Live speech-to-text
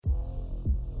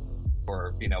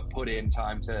or, put in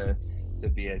time to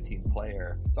be a team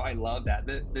player. So I love that.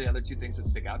 The other two things that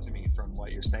stick out to me from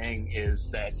what you're saying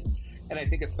is that, and I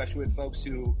think especially with folks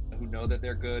who know that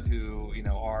they're good, who,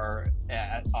 are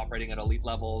operating at elite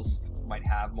levels, might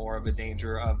have more of a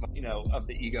danger of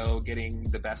the ego getting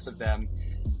the best of them.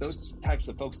 Those types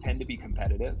of folks tend to be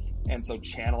competitive. And so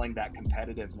channeling that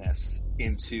competitiveness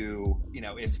into,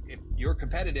 if you're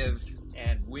competitive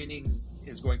and winning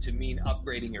is going to mean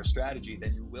upgrading your strategy,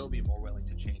 then you will be more willing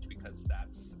to change because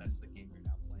that's the game you're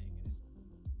now playing in.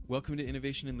 Welcome to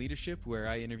Innovation in Leadership, where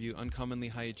I interview uncommonly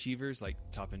high achievers like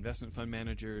top investment fund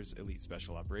managers, elite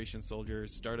special operations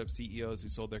soldiers, startup CEOs who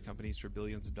sold their companies for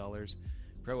billions of dollars,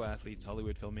 pro athletes,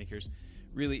 Hollywood filmmakers,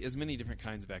 really as many different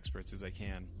kinds of experts as I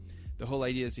can. The whole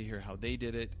idea is to hear how they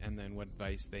did it and then what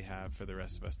advice they have for the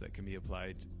rest of us that can be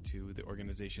applied to the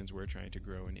organizations we're trying to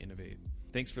grow and innovate.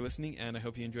 Thanks for listening, and I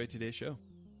hope you enjoyed today's show.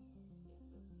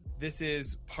 This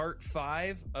is part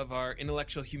 5 of our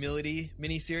Intellectual Humility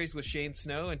mini-series with Shane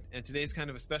Snow, and today's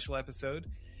kind of a special episode.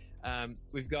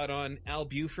 We've got on Al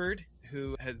Buford,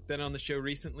 who has been on the show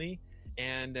recently,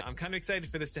 and I'm kind of excited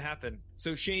for this to happen.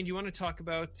 So Shane, do you want to talk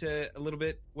about a little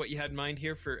bit what you had in mind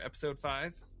here for episode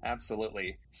 5?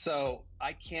 Absolutely. So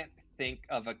I can't think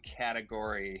of a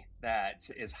category that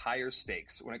is higher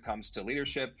stakes when it comes to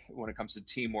leadership, when it comes to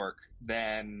teamwork,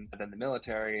 than the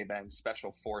military, than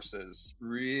special forces.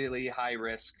 Really high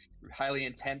risk, highly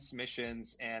intense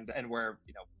missions, and where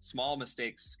small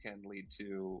mistakes can lead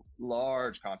to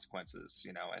large consequences,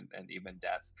 and even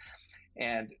death.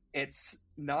 And it's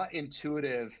not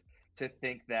intuitive to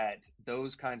think that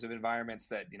those kinds of environments,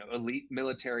 that elite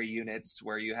military units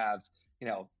where you have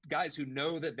guys who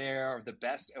know that they are the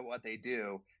best at what they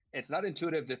do, it's not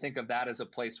intuitive to think of that as a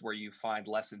place where you find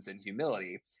lessons in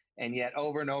humility. And yet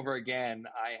over and over again,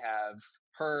 I have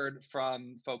heard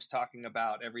from folks talking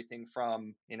about everything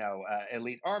from,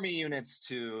 elite army units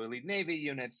to elite Navy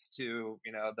units to,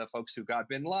 the folks who got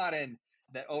bin Laden,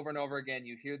 that over and over again,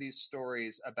 you hear these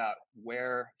stories about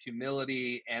where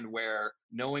humility and where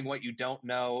knowing what you don't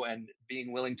know and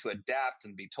being willing to adapt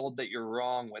and be told that you're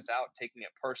wrong without taking it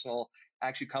personal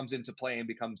actually comes into play and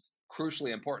becomes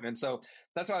crucially important. And so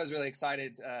that's why I was really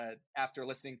excited after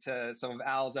listening to some of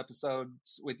Al's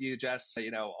episodes with you, Jess,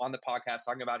 on the podcast,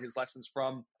 talking about his lessons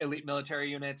from elite military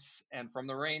units and from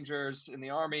the Rangers in the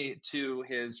Army to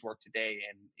his work today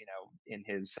in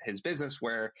his business,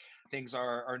 where things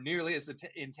are nearly as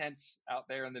intense out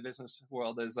there in the business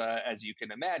world as you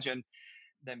can imagine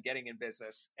them getting in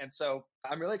business. And so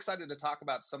I'm really excited to talk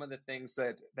about some of the things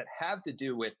that have to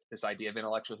do with this idea of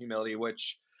intellectual humility,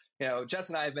 which, Jess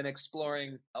and I have been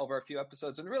exploring over a few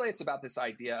episodes. And really, it's about this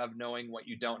idea of knowing what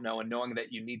you don't know and knowing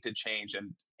that you need to change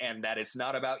and that it's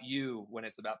not about you when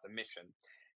it's about the mission.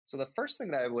 So the first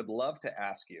thing that I would love to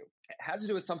ask you has to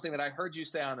do with something that I heard you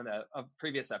say on a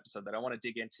previous episode that I want to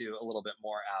dig into a little bit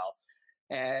more,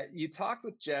 Al. You talked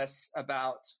with Jess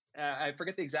about, I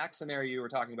forget the exact scenario you were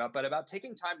talking about, but about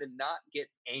taking time to not get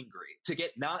angry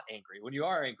when you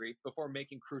are angry before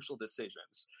making crucial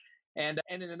decisions. And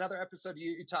in another episode,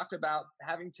 you talked about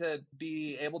having to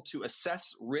be able to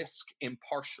assess risk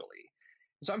impartially.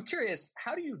 So I'm curious,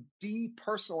 how do you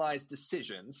depersonalize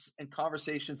decisions and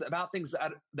conversations about things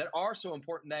that are so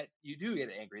important that you do get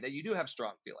angry, that you do have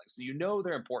strong feelings, that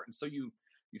they're important, so you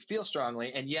feel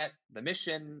strongly, and yet the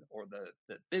mission or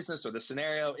the business or the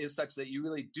scenario is such that you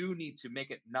really do need to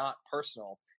make it not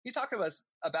personal. Can you talk to us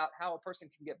about how a person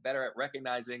can get better at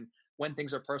recognizing when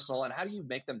things are personal, and how do you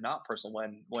make them not personal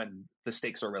when the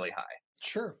stakes are really high?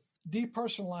 Sure.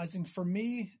 Depersonalizing, for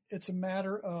me, it's a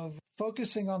matter of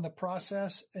focusing on the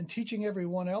process and teaching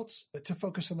everyone else to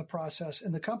focus on the process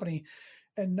in the company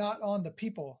and not on the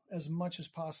people as much as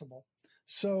possible.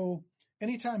 So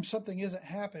anytime something isn't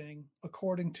happening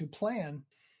according to plan,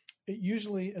 it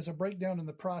usually is a breakdown in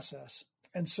the process.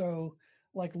 And so,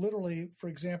 like literally, for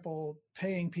example,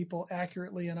 paying people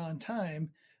accurately and on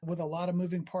time with a lot of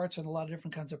moving parts and a lot of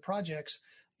different kinds of projects,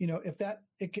 if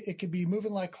it could be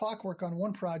moving like clockwork on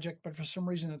one project, but for some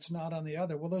reason it's not on the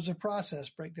other. Well, there's a process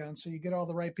breakdown. So you get all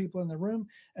the right people in the room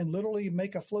and literally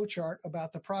make a flow chart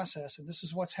about the process. And this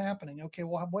is what's happening. Okay,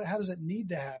 well, how does it need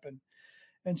to happen?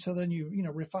 And so then you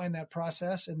refine that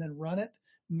process and then run it,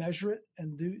 measure it,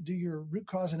 and do your root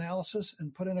cause analysis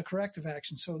and put in a corrective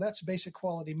action. So that's basic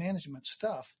quality management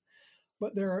stuff.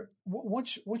 But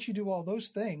once you do all those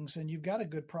things and you've got a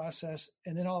good process,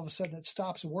 and then all of a sudden it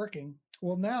stops working,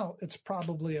 well, now it's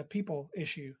probably a people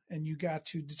issue, and you got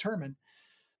to determine.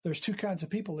 There's two kinds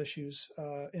of people issues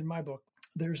in my book.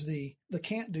 There's the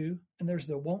can't do, and there's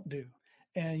the won't do.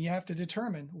 And you have to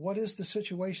determine, what is the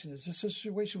situation? Is this a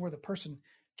situation where the person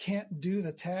can't do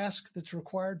the task that's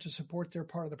required to support their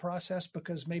part of the process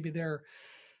because maybe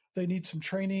they need some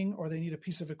training, or they need a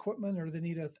piece of equipment, or they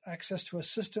need access to a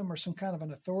system or some kind of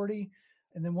an authority.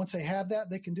 And then once they have that,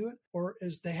 they can do it. Or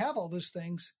is they have all those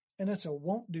things and it's a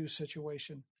won't do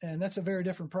situation. And that's a very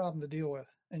different problem to deal with.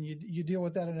 And you deal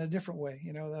with that in a different way.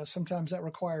 Sometimes that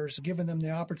requires giving them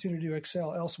the opportunity to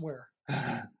excel elsewhere.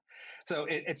 So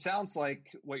it sounds like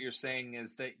what you're saying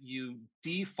is that you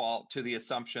default to the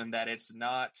assumption that it's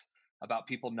not about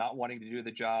people not wanting to do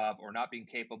the job or not being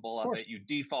capable of it. You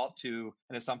default to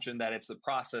an assumption that it's the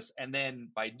process. And then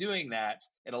by doing that,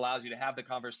 it allows you to have the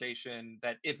conversation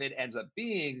that if it ends up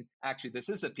being, actually, this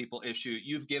is a people issue,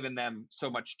 you've given them so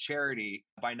much charity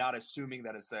by not assuming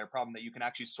that it's their problem that you can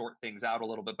actually sort things out a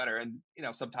little bit better. And,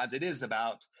 sometimes it is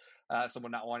about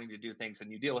someone not wanting to do things, and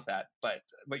you deal with that, but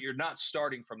you're not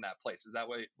starting from that place. Is that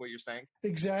what you're saying?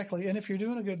 Exactly. And if you're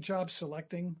doing a good job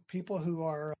selecting people who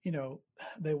are,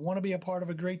 they want to be a part of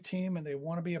a great team, and they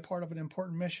want to be a part of an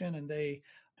important mission, and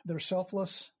they're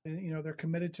selfless, they're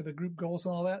committed to the group goals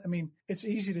and all that. I mean, it's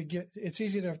easy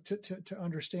to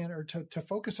understand, or to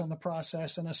focus on the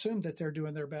process and assume that they're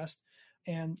doing their best.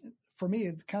 And for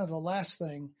me, kind of the last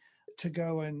thing to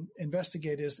go and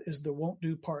investigate is the won't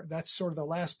do part. That's sort of the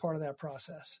last part of that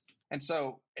process. And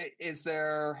so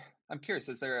I'm curious,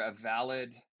 is there a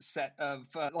valid set of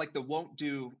like the won't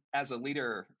do as a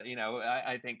leader?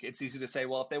 I think it's easy to say,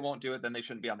 well, if they won't do it, then they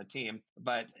shouldn't be on the team.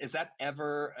 But is that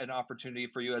ever an opportunity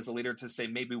for you as a leader to say,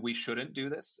 maybe we shouldn't do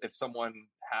this if someone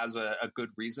has a good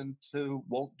reason to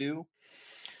won't do?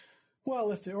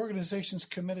 Well, if the organization's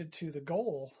committed to the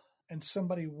goal and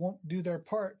somebody won't do their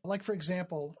part, like, for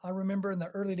example, I remember in the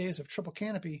early days of Triple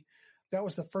Canopy, that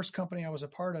was the first company I was a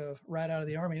part of right out of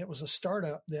the Army. It was a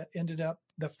startup that ended up,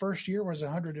 the first year was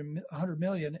 100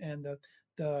 million. And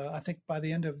I think by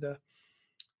the end of the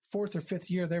fourth or fifth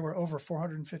year, they were over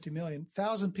 450 million,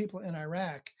 1,000 people in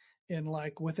Iraq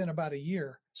within about a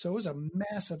year. So it was a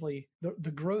massively,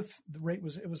 the growth rate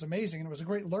was amazing. And it was a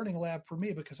great learning lab for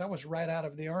me because I was right out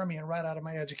of the Army and right out of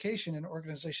my education in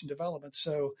organization development.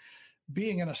 So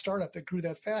being in a startup that grew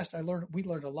that fast, we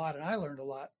learned a lot, and I learned a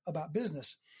lot about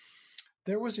business.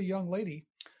 There was a young lady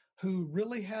who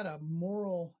really had a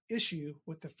moral issue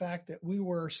with the fact that we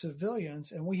were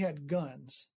civilians and we had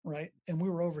guns, right? And we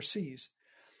were overseas.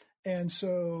 And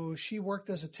so she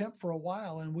worked as a temp for a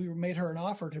while, and we made her an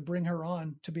offer to bring her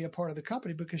on to be a part of the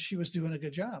company because she was doing a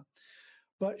good job.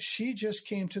 But she just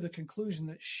came to the conclusion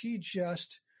that she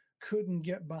just couldn't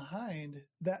get behind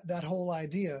that whole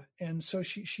idea. And so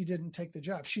she didn't take the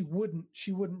job. She wouldn't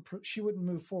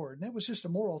move forward. And it was just a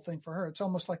moral thing for her. It's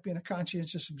almost like being a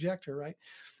conscientious objector, right?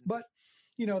 But,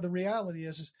 the reality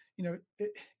is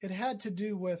it had to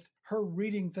do with her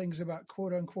reading things about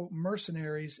quote unquote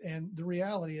mercenaries. And the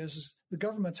reality is the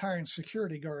government's hiring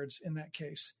security guards in that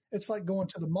case. It's like going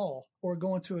to the mall or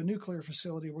going to a nuclear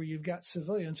facility where you've got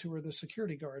civilians who are the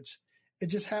security guards. It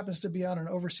just happens to be on an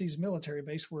overseas military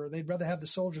base where they'd rather have the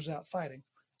soldiers out fighting.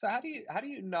 So how do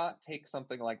you not take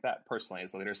something like that personally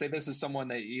as a leader? Say this is someone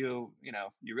that you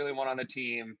really want on the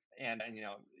team, and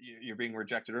you're being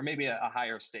rejected, or maybe a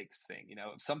higher stakes thing.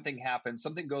 If something happens,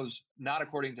 something goes not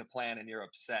according to plan, and you're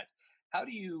upset. How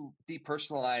do you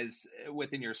depersonalize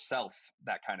within yourself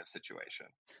that kind of situation?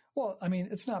 Well, I mean,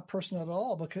 it's not personal at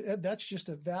all, because that's just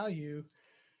a value.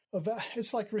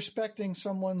 It's like respecting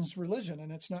someone's religion, and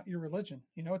it's not your religion.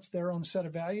 It's their own set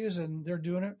of values, and they're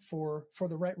doing it for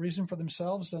the right reason for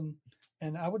themselves.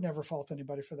 And I would never fault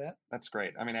anybody for that. That's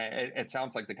great. I mean, it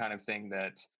sounds like the kind of thing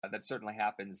that certainly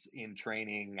happens in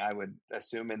training. I would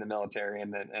assume in the military,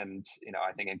 and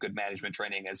I think in good management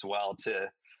training as well,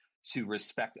 to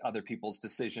respect other people's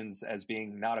decisions as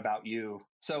being not about you.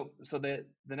 So the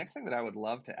next thing that I would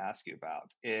love to ask you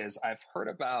about is, I've heard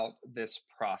about this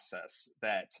process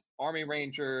that Army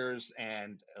Rangers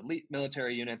and elite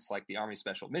military units like the Army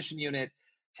Special Mission Unit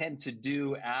tend to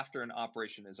do after an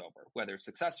operation is over, whether it's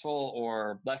successful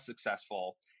or less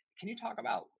successful. Can you talk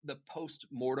about the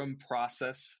post-mortem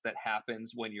process that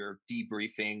happens when you're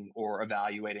debriefing or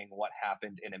evaluating what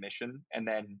happened in a mission? And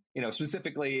then,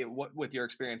 specifically what with your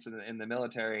experience in the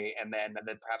military, and then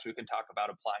perhaps we can talk about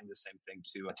applying the same thing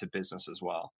to business as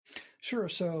well. Sure.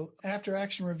 So after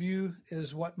action review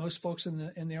is what most folks in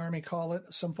the Army call it.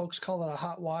 Some folks call it a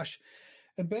hot wash.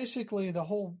 And basically the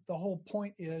whole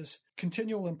point is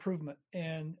continual improvement,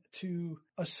 and to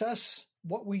assess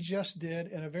what we just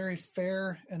did in a very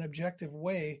fair and objective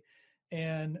way,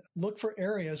 and look for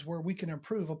areas where we can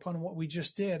improve upon what we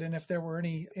just did. And if there were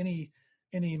any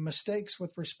mistakes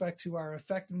with respect to our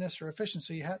effectiveness or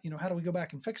efficiency, how do we go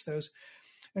back and fix those?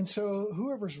 And so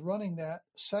whoever's running that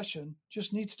session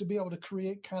just needs to be able to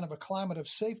create kind of a climate of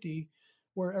safety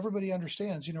where everybody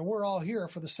understands, we're all here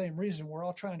for the same reason. We're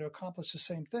all trying to accomplish the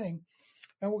same thing.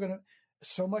 And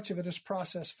so much of it is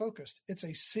process focused. It's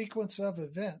a sequence of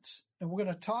events. And we're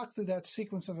going to talk through that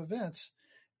sequence of events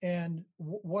and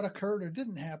what occurred or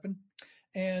didn't happen.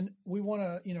 And we want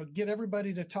to, get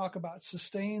everybody to talk about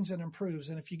sustains and improves.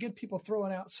 And if you get people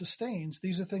throwing out sustains,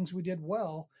 these are things we did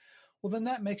well then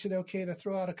that makes it okay to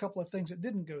throw out a couple of things that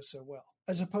didn't go so well,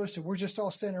 as opposed to we're just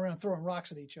all standing around throwing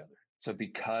rocks at each other. So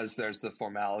because there's the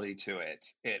formality to it,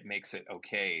 it makes it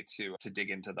okay to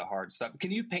dig into the hard stuff. Can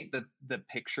you paint the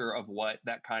picture of what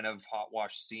that kind of hot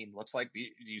wash scene looks like? Do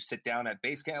you sit down at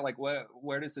base camp? Like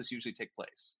where does this usually take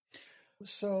place?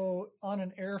 So on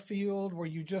an airfield where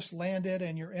you just landed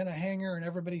and you're in a hangar and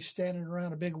everybody's standing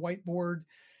around a big whiteboard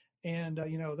and,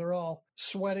 they're all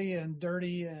sweaty and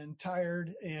dirty and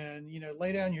tired and,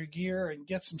 lay down your gear and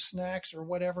get some snacks or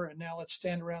whatever. And now let's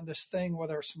stand around this thing where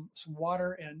there's some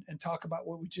water and talk about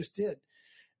what we just did.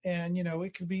 And,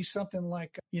 it could be something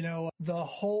like, the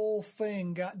whole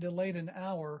thing got delayed an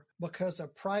hour because a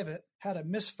private had a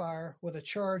misfire with a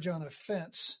charge on a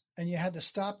fence. And you had to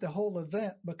stop the whole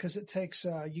event because it takes,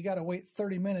 you got to wait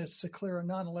 30 minutes to clear a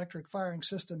non-electric firing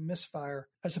system misfire,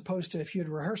 as opposed to if you had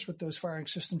rehearsed with those firing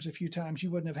systems a few times,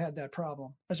 you wouldn't have had that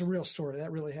problem. That's a real story.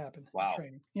 That really happened. Wow. In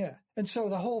training. Yeah. And so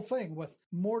the whole thing with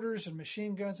mortars and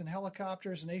machine guns and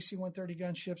helicopters and AC-130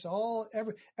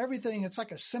 gunships, everything, it's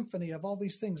like a symphony of all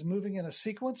these things moving in a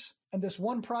sequence. And this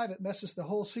one private messes the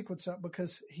whole sequence up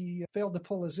because he failed to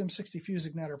pull his M60 fuse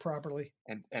igniter properly.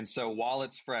 And so while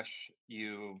it's fresh,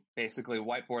 you basically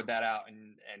whiteboard that out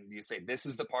and you say, this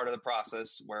is the part of the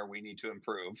process where we need to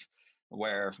improve,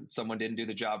 where someone didn't do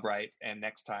the job right. And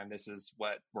next time, this is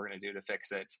what we're going to do to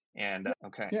fix it. And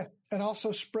okay. Yeah. And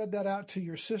also spread that out to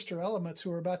your sister elements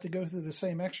who are about to go through the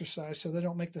same exercise so they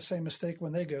don't make the same mistake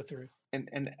when they go through.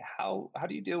 And how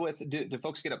do you deal with, do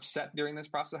folks get upset during this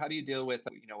process? How do you deal with,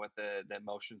 with the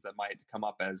emotions that might come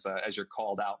up as you're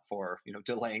called out for,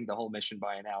 delaying the whole mission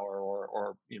by an hour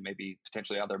or maybe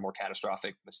potentially other more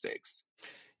catastrophic mistakes?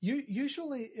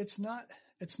 Usually it's not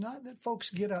that folks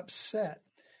get upset.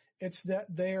 It's that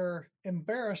they're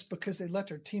embarrassed because they let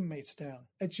their teammates down.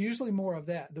 It's usually more of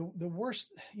that. The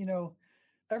worst,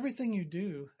 everything you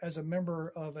do as a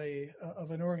member of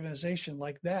an organization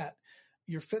like that,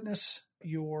 your fitness,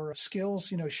 your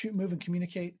skills, shoot, move, and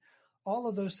communicate, all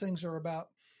of those things are about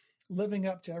living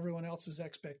up to everyone else's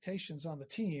expectations on the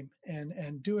team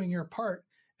and doing your part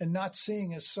and not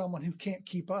seeing as someone who can't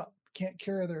keep up, can't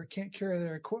carry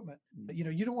their equipment.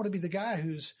 You don't want to be the guy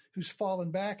who's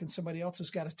fallen back and somebody else has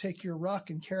got to take your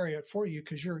ruck and carry it for you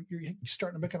because you're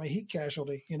starting to become a heat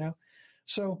casualty,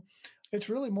 So it's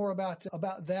really more about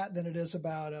that than it is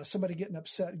about somebody getting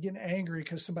upset, getting angry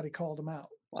because somebody called them out.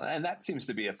 Well, and that seems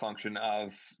to be a function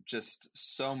of just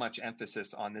so much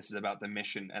emphasis on this is about the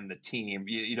mission and the team.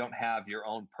 You don't have your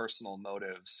own personal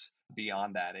motives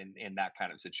beyond that in that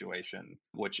kind of situation,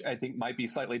 which I think might be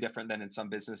slightly different than in some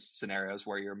business scenarios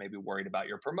where you're maybe worried about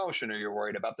your promotion or you're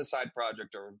worried about the side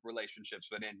project or relationships.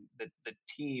 But in the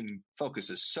team focus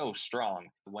is so strong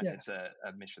when it's a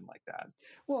mission like that.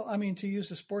 Well, to use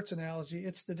a sports analogy,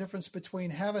 it's the difference between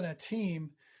having a team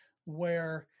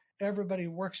where everybody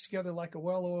works together like a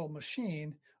well-oiled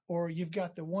machine, or you've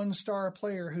got the one-star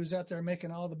player who's out there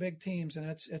making all the big teams, and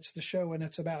it's the show and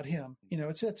it's about him.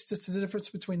 It's the difference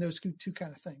between those two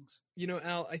kind of things.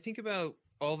 Al, I think about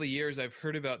all the years I've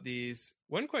heard about these.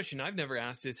 One question I've never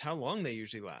asked is how long they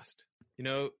usually last.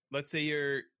 Let's say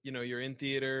you're in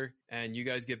theater and you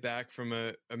guys get back from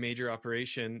a major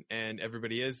operation and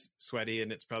everybody is sweaty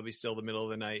and it's probably still the middle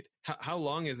of the night. How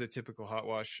long is a typical hot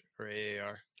wash or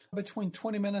AAR? Between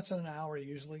 20 minutes and an hour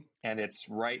usually. And it's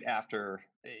right after,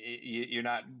 you're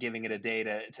not giving it a day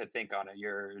to think on it.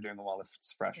 You're doing it while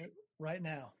it's fresh. Right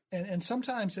now. And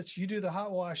sometimes it's you do the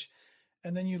hot wash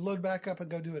and then you load back up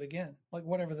and go do it again, like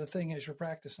whatever the thing is you're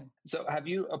practicing. So have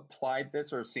you applied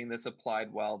this or seen this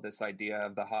applied well, this idea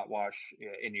of the hot wash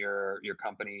in your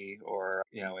company or,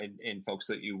 in folks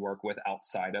that you work with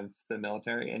outside of the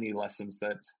military? Any lessons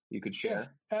that you could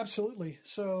share? Yeah, absolutely.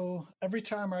 So every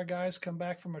time our guys come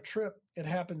back from a trip, it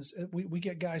happens. We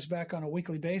get guys back on a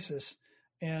weekly basis.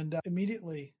 And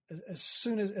immediately, as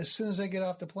soon as they get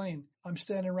off the plane, I'm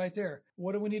standing right there.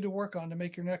 What do we need to work on to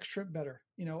make your next trip better?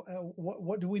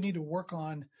 What do we need to work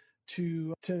on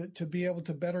to be able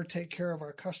to better take care of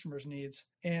our customers' needs?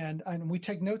 And we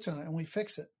take notes on it and we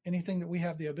fix it. Anything that we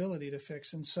have the ability to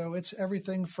fix. And so it's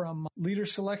everything from leader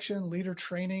selection, leader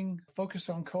training, focus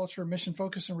on culture, mission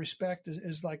focus and respect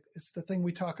is like, it's the thing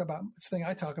we talk about. It's the thing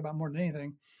I talk about more than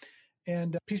anything.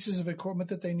 and pieces of equipment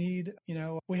that they need.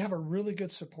 We have a really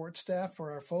good support staff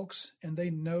for our folks, and they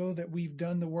know that we've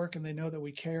done the work and they know that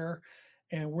we care,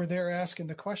 and we're there asking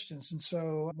the questions. And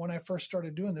so when I first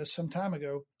started doing this some time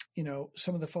ago,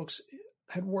 some of the folks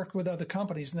had worked with other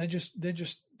companies, and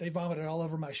they vomited all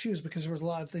over my shoes because there was a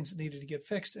lot of things that needed to get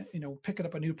fixed, picking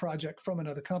up a new project from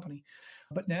another company.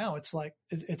 But now it's like,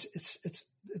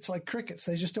 it's like crickets.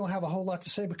 They just don't have a whole lot to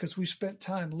say because we spent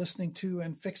time listening to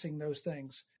and fixing those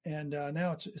things. And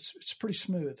now it's pretty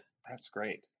smooth. That's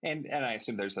great. And I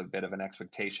assume there's a bit of an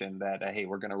expectation that, hey,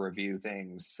 we're going to review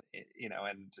things,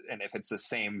 and if it's the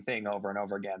same thing over and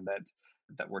over again that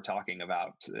we're talking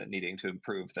about needing to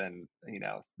improve, then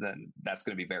that's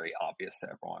going to be very obvious to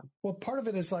everyone. Well, part of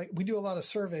it is like we do a lot of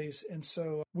surveys. And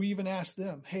so we even ask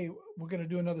them, hey, we're going to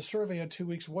do another survey in 2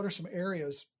 weeks. What are some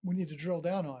areas we need to drill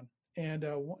down on? And,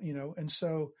 it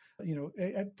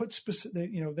puts specific,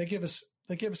 they give us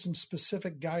some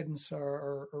specific guidance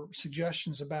or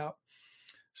suggestions about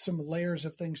some layers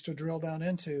of things to drill down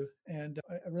into and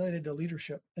related to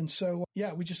leadership. And so,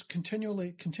 we just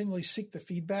continually seek the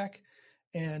feedback.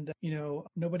 And,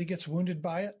 nobody gets wounded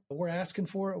by it. We're asking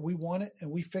for it. We want it,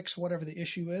 and we fix whatever the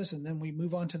issue is, and then we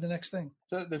move on to the next thing.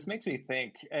 So this makes me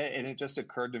think, and it just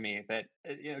occurred to me that,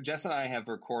 Jess and I have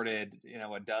recorded,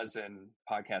 a dozen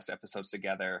podcast episodes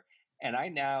together. And I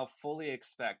now fully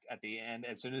expect at the end,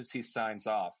 as soon as he signs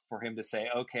off, for him to say,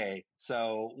 okay,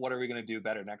 so what are we going to do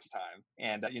better next time?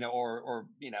 And,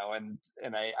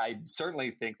 I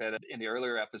certainly think that in the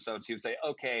earlier episodes, he would say,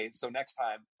 okay, so next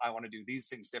time I want to do these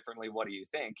things differently. What do you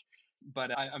think?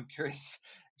 But I'm curious,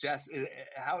 Jess,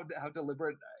 how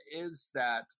deliberate is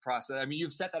that process? I mean,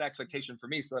 you've set that expectation for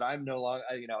me so that I'm no longer,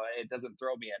 it doesn't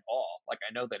throw me at all. Like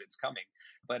I know that it's coming,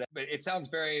 but it sounds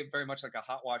very, very much like a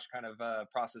hot wash kind of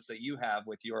process that you have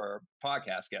with your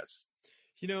podcast guests.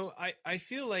 I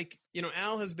feel like,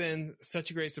 Al has been such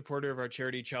a great supporter of our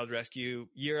charity Child Rescue.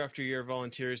 Year after year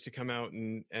volunteers to come out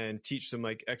and teach some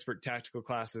like expert tactical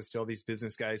classes to all these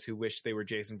business guys who wish they were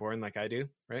Jason Bourne like I do,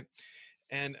 right?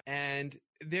 And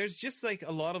there's just like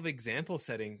a lot of example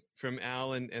setting from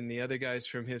Al and the other guys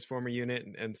from his former unit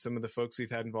and some of the folks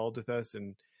we've had involved with us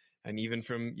and even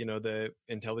from, the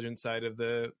intelligence side of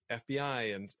the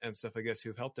FBI and stuff, I guess,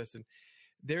 who've helped us. And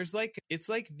it's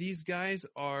like these guys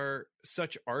are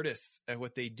such artists at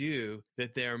what they do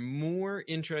that they're more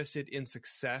interested in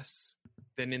success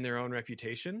than in their own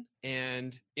reputation.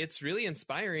 And it's really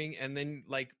inspiring. And then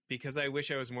because I wish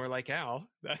I was more like Al,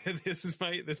 this is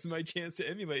my chance to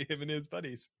emulate him and his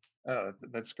buddies. Oh,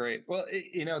 that's great. Well,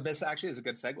 this actually is a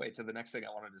good segue to the next thing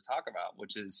I wanted to talk about,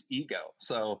 which is ego.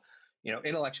 So,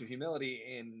 intellectual humility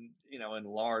in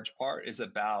large part is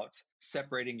about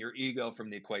separating your ego from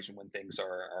the equation when things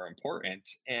are important.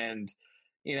 And,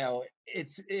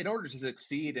 it's in order to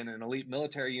succeed in an elite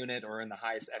military unit or in the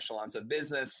highest echelons of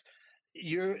business,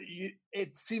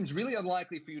 it seems really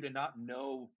unlikely for you to not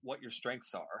know what your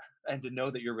strengths are and to know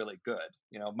that you're really good.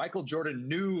 Michael Jordan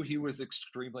knew he was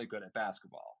extremely good at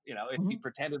basketball. If he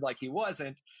pretended like he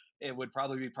wasn't, it would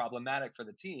probably be problematic for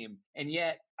the team. And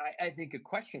yet I think a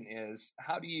question is,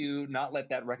 how do you not let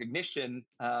that recognition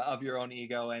of your own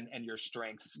ego and your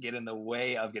strengths get in the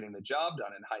way of getting the job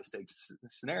done in high stakes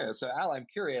scenarios? So Al, I'm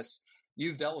curious,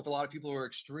 you've dealt with a lot of people who are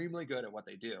extremely good at what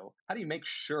they do. How do you make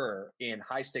sure in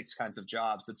high stakes kinds of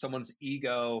jobs that someone's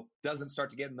ego doesn't start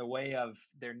to get in the way of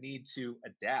their need to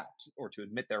adapt or to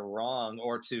admit they're wrong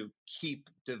or to keep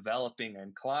developing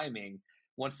and climbing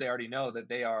once they already know that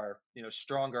they are,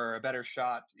 stronger, a better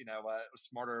shot, a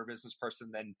smarter business person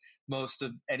than most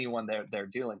of anyone they're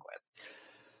dealing with?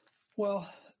 Well,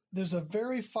 there's a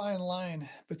very fine line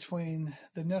between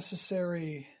the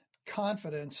necessary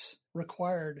confidence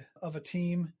required of a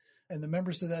team and the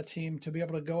members of that team to be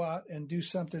able to go out and do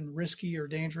something risky or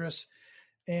dangerous,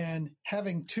 and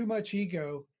having too much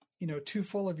ego, too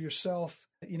full of yourself.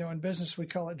 In business, we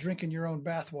call it drinking your own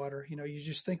bathwater. You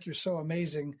just think you're so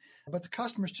amazing, but the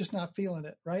customer's just not feeling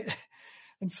it, right?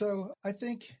 And so I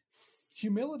think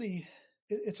humility,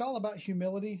 it's all about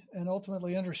humility and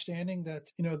ultimately understanding that,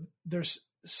 there's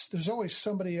always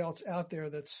somebody else out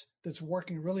there that's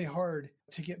working really hard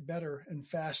to get better and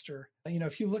faster.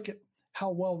 If you look at how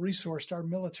well resourced our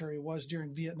military was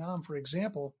during Vietnam, for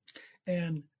example,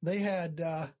 and they had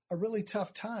a really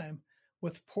tough time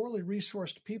with poorly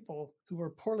resourced people who were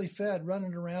poorly fed,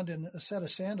 running around in a set of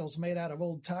sandals made out of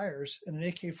old tires and an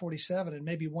AK-47 and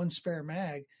maybe one spare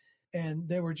mag. And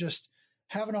they were just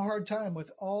having a hard time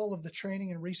with all of the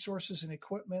training and resources and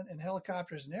equipment and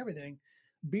helicopters and everything,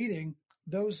 beating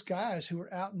those guys who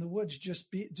were out in the woods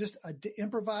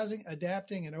improvising,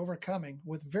 adapting, and overcoming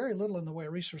with very little in the way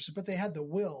of resources, but they had the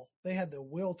will. They had the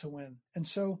will to win. And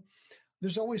so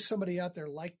there's always somebody out there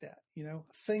like that.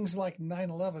 Things like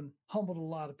 9/11 humbled a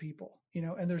lot of people,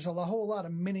 and there's a whole lot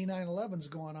of mini 9/11s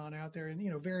going on out there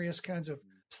and, various kinds of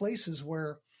places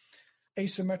where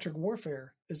asymmetric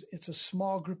warfare it's a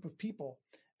small group of people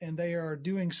and they are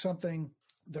doing something.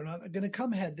 They're not going to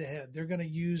come head to head. They're going to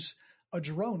use a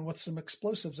drone with some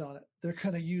explosives on it. They're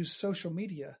going to use social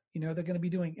media. They're going to be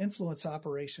doing influence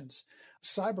operations,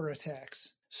 cyber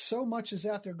attacks. So much is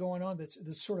out there going on that's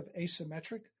sort of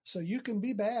asymmetric. So you can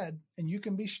be bad and you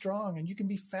can be strong and you can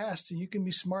be fast and you can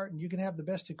be smart and you can have the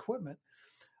best equipment.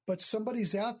 But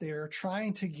somebody's out there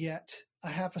trying to get a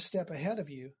half a step ahead of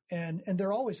you, and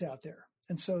they're always out there.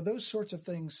 And so those sorts of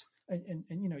things, and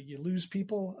you lose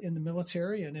people in the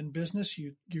military and in business,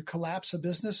 you collapse a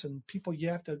business and you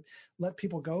have to let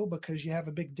people go because you have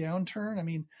a big downturn. I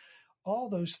mean, all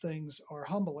those things are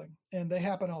humbling and they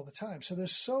happen all the time. So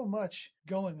there's so much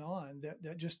going on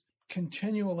that just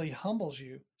continually humbles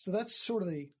you. So that's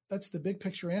that's the big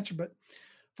picture answer. But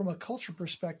from a culture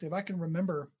perspective, I can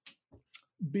remember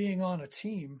being on a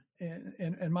team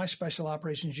in my special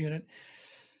operations unit,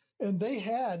 and they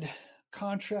had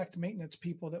contract maintenance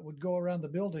people that would go around the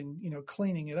building,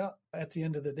 cleaning it up at the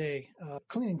end of the day,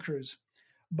 cleaning crews.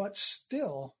 But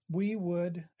still, we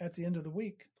would, at the end of the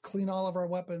week, clean all of our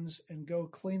weapons and go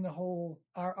clean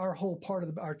our whole part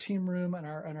of our team room and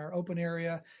our open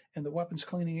area and the weapons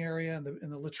cleaning area and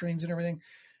the latrines and everything,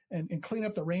 and clean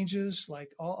up the ranges, like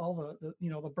all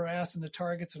the brass and the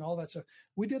targets and all that stuff.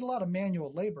 We did a lot of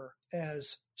manual labor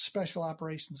as special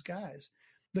operations guys.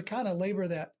 The kind of labor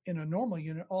that in a normal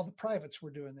unit, all the privates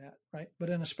were doing that, right? But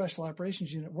in a special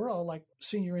operations unit, we're all like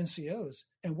senior NCOs,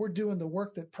 and we're doing the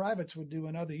work that privates would do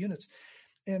in other units.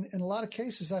 And in a lot of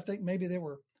cases, I think maybe there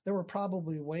were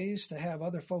probably ways to have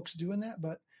other folks doing that,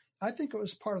 but I think it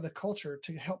was part of the culture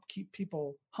to help keep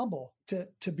people humble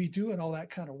to be doing all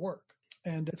that kind of work.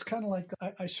 And it's kind of like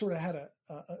I sort of had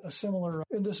a similar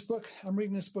in this book. I'm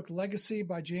reading this book, Legacy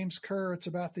by James Kerr. It's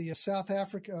about the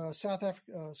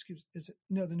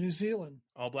the New Zealand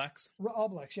All Blacks. All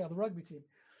Blacks, yeah, the rugby team.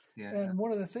 Yeah. And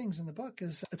one of the things in the book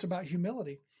is it's about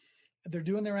humility. They're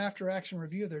doing their after-action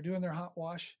review. They're doing their hot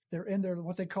wash. They're in their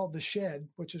what they call the shed,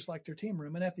 which is like their team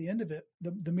room. And at the end of it,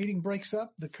 the meeting breaks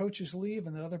up. The coaches leave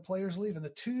and the other players leave. And the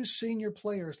two senior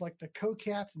players, like the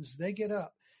co-captains, they get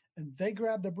up and they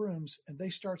grab the brooms and they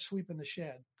start sweeping the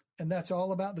shed. And that's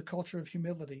all about the culture of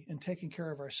humility and taking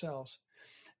care of ourselves.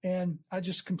 And I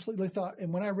just completely thought,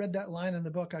 and when I read that line in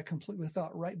the book, I completely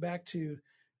thought right back to,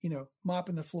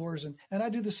 mopping the floors. And I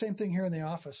do the same thing here in the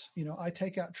office. I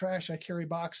take out trash, I carry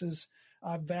boxes,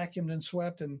 I've vacuumed and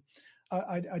swept. And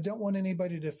I don't want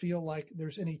anybody to feel like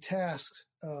there's any task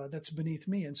that's beneath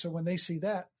me. And so when they see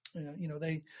that,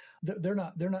 they're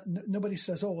not, nobody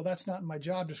says, oh, well, that's not in my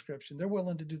job description. They're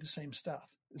willing to do the same stuff.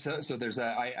 So there's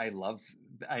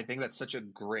I think that's such a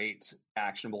great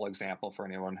actionable example for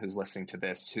anyone who's listening to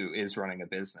this, who is running a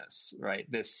business, right?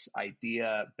 This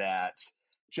idea that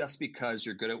just because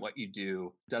you're good at what you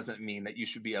do doesn't mean that you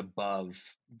should be above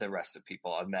the rest of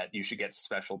people and that you should get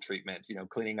special treatment,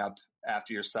 cleaning up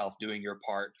after yourself, doing your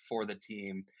part for the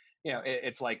team.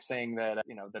 It's like saying that,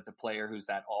 that the player who's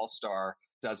that all-star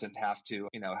doesn't have to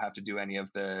do any of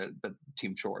the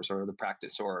team chores or the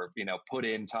practice or, put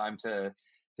in time to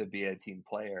be a team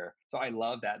player. So I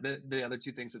love that. The other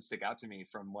two things that stick out to me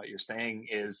from what you're saying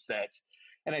is that,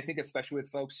 and I think especially with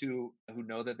folks who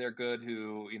know that they're good,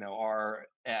 who, are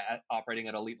operating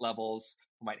at elite levels,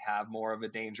 who might have more of a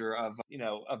danger of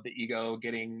the ego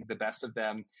getting the best of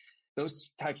them,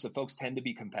 those types of folks tend to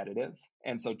be competitive.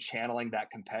 And so channeling that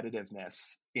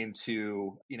competitiveness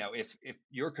into, if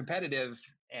you're competitive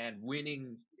and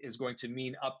winning is going to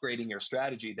mean upgrading your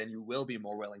strategy, then you will be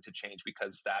more willing to change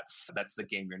because that's the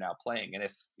game you're now playing. And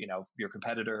if, your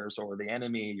competitors or the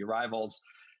enemy, your rivals,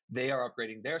 they are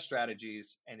upgrading their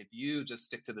strategies. And if you just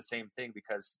stick to the same thing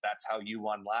because that's how you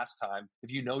won last time,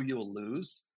 if you know you'll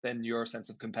lose, then your sense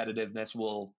of competitiveness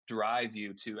will drive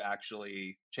you to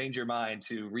actually change your mind,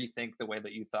 to rethink the way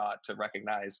that you thought, to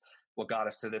recognize what got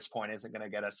us to this point isn't going to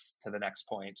get us to the next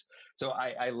point. So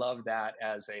I love that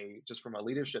as just from a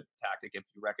leadership tactic, if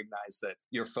you recognize that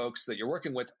your folks that you're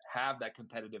working with have that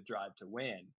competitive drive to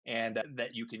win, and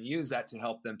that you can use that to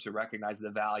help them to recognize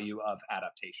the value of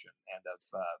adaptation and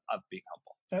of being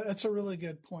humble. That's a really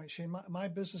good point, Shane. My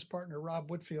business partner, Rob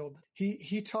Whitfield,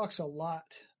 he talks a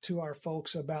lot to our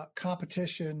folks about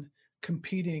competition,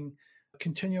 competing,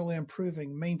 continually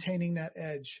improving, maintaining that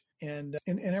edge, and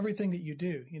everything that you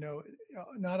do.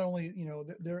 not only,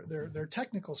 their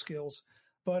technical skills,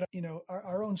 but,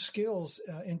 our own skills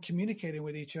in communicating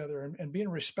with each other and being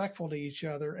respectful to each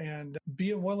other and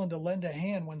being willing to lend a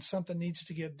hand when something needs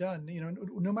to get done,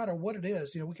 no matter what it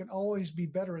is, we can always be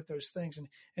better at those things.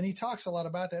 And he talks a lot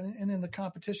about that. And in the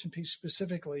competition piece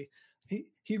specifically,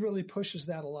 he really pushes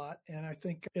that a lot. And I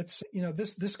think it's,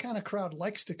 this kind of crowd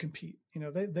likes to compete.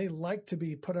 They like to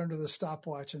be put under the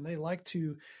stopwatch, and they like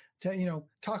to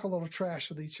talk a little trash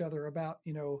with each other about,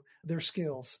 their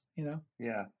skills,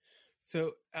 Yeah.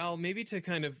 So, Al, maybe to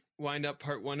kind of wind up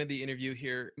part one of the interview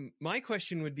here, my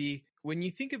question would be, when you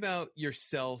think about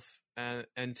yourself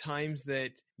and times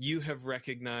that you have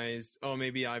recognized, oh,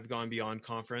 maybe I've gone beyond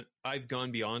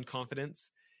confidence,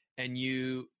 and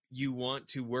you want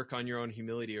to work on your own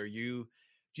humility, or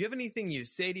do you have anything you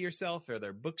say to yourself? Are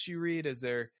there books you read? Is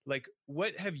there,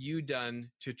 what have you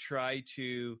done to try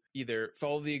to either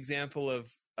follow the example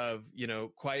of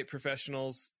quiet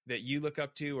professionals that you look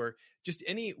up to, or just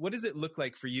what does it look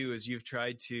like for you as you've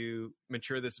tried to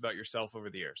mature this about yourself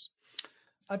over the years?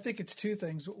 I think it's two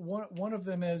things. One of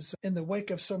them is in the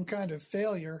wake of some kind of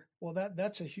failure. Well,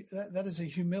 that is a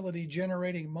humility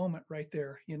generating moment right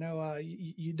there.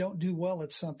 You don't do well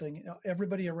at something.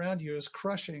 Everybody around you is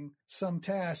crushing some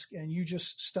task, and you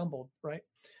just stumbled, right?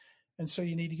 And so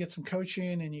you need to get some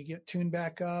coaching, and you get tuned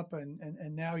back up, and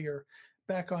now you're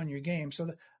back on your game.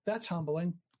 So that's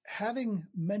humbling. Having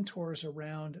mentors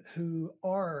around who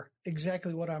are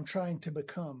exactly what I'm trying to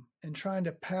become, and trying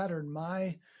to pattern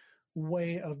my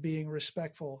way of being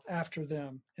respectful after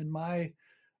them and my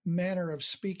manner of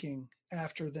speaking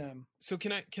after them. So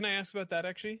can I ask about that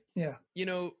actually? Yeah.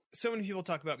 So many people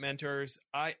talk about mentors.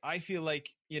 I feel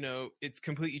like, it's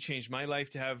completely changed my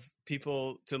life to have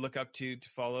people to look up to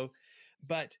follow.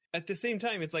 But at the same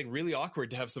time, it's really awkward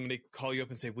to have somebody call you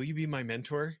up and say, will you be my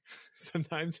mentor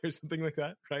sometimes, or something like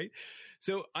that, right?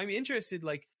 So I'm interested,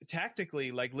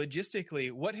 tactically,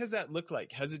 logistically, what has that looked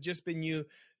like? Has it just been you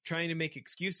trying to make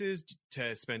excuses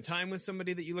to spend time with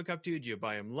somebody that you look up to? Do you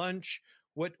buy them lunch?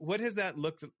 What has that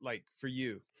looked like for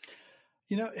you?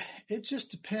 It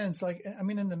just depends.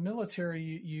 In the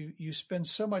military, you spend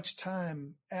so much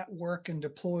time at work and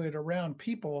deployed around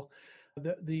people.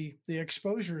 The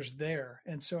exposure is there.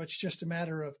 And so it's just a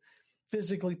matter of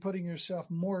physically putting yourself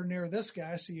more near this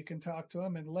guy so you can talk to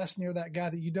him, and less near that guy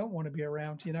that you don't want to be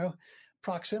around.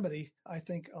 Proximity, I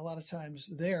think a lot of times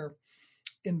there.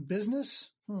 In business,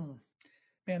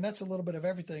 man, that's a little bit of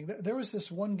everything. There was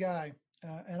this one guy,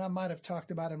 and I might have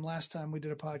talked about him last time we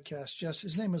did a podcast.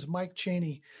 His name was Mike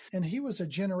Cheney, and he was a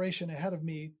generation ahead of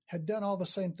me, had done all the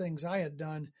same things I had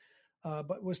done,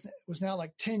 but was now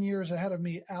 10 years ahead of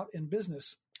me out in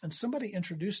business. And somebody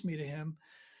introduced me to him,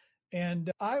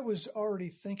 and I was already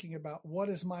thinking about, what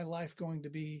is my life going to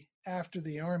be after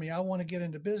the Army? I want to get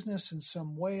into business in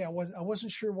some way. I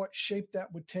wasn't sure what shape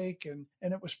that would take, and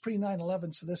it was pre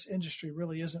 9/11, so this industry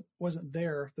really wasn't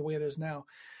there the way it is now.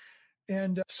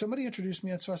 And somebody introduced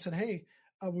me, and so I said, hey,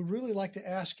 I would really like to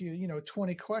ask you,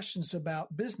 20 questions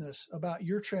about business, about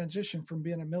your transition from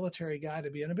being a military guy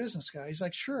to being a business guy. He's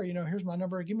like, sure, here's my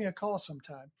number. Give me a call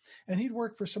sometime. And he'd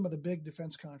worked for some of the big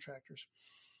defense contractors.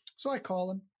 So I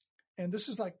call him. And this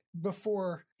is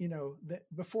before,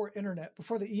 before internet,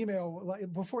 before the email,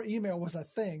 before email was a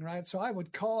thing, right? So I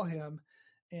would call him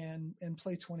and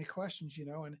play 20 questions,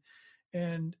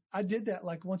 and I did that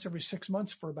once every 6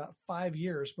 months for about 5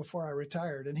 years before I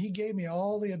retired. And he gave me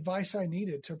all the advice I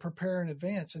needed to prepare in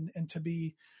advance and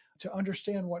to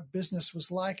understand what business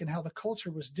was like, and how the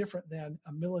culture was different than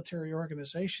a military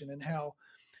organization, and how,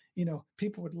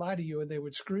 people would lie to you and they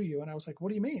would screw you. And I was like, what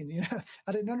do you mean?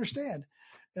 I didn't understand.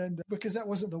 And because that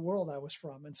wasn't the world I was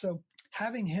from. And so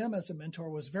having him as a mentor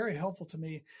was very helpful to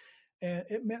me. And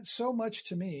it meant so much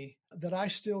to me that I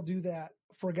still do that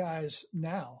for guys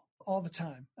now all the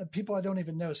time. People I don't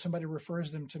even know, somebody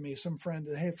refers them to me, some friend,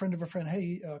 hey, friend of a friend,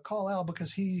 hey, call Al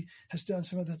because he has done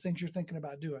some of the things you're thinking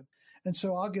about doing. And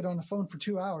so I'll get on the phone for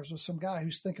 2 hours with some guy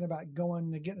who's thinking about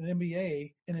going to get an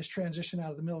MBA in his transition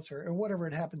out of the military, or whatever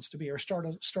it happens to be, or start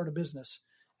a business.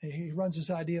 He runs his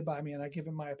idea by me, and I give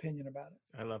him my opinion about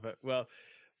it. I love it. Well,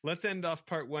 let's end off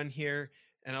part one here.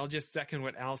 And I'll just second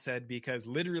what Al said, because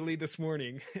literally this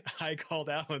morning I called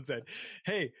Al and said,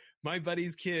 hey, my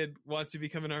buddy's kid wants to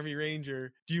become an Army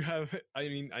Ranger. Do you have,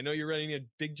 I know you're running a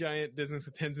big giant business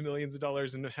with tens of millions of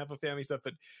dollars and have a family stuff,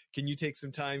 but can you take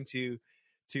some time to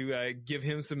give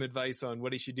him some advice on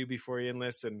what he should do before he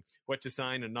enlists, and what to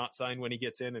sign and not sign when he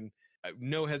gets in? And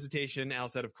no hesitation, Al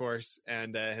said, of course,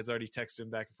 and has already texted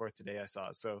him back and forth today, I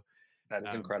saw. So that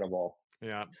is incredible.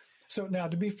 Yeah. So now,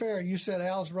 to be fair, you said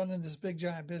Al's running this big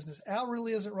giant business. Al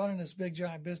really isn't running this big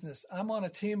giant business. I'm on a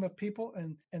team of people,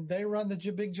 and they run the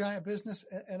big giant business,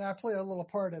 and I play a little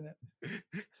part in it.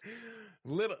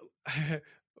 Little,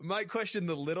 might question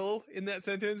the little in that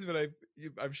sentence, but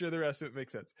I'm sure the rest of it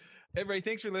makes sense. Everybody,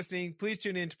 thanks for listening. Please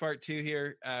tune in to part 2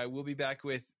 here. We'll be back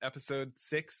with episode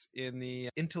 6 in the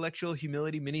Intellectual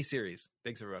Humility mini-series.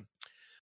 Thanks, everyone.